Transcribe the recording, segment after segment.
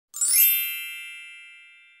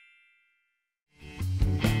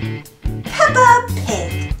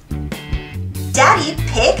Daddy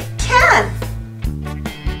Pig can.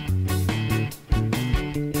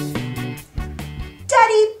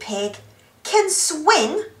 Daddy Pig can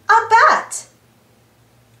swing a bat.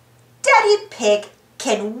 Daddy Pig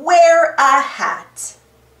can wear a hat.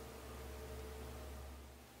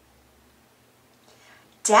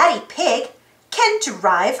 Daddy Pig can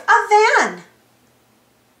drive a van.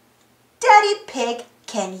 Daddy Pig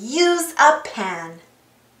can use a pan.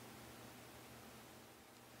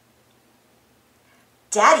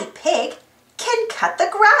 Daddy Pig can cut the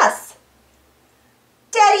grass.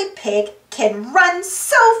 Daddy Pig can run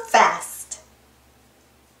so fast.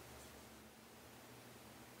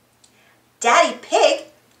 Daddy Pig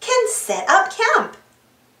can set up camp.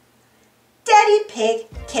 Daddy Pig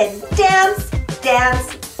can dance,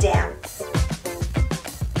 dance, dance.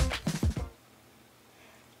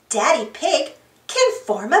 Daddy Pig can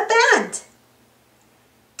form a band.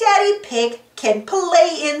 Daddy Pig can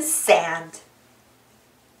play in sand.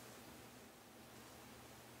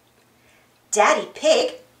 Daddy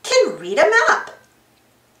Pig can read a map.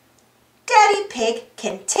 Daddy Pig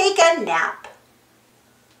can take a nap.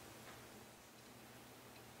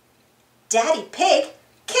 Daddy Pig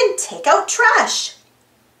can take out trash.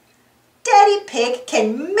 Daddy Pig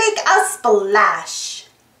can make a splash.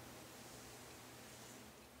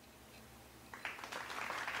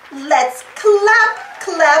 Let's clap,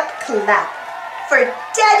 clap, clap for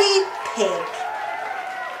Daddy Pig.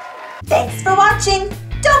 Thanks for watching.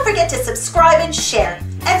 Don't forget to subscribe and share,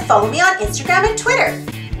 and follow me on Instagram and Twitter.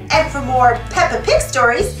 And for more Peppa Pig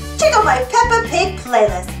stories, check out my Peppa Pig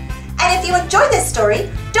playlist. And if you enjoyed this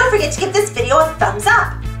story, don't forget to give this video a thumbs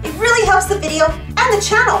up. It really helps the video and the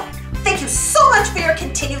channel. Thank you so much for your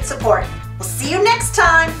continued support. We'll see you next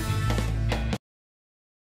time.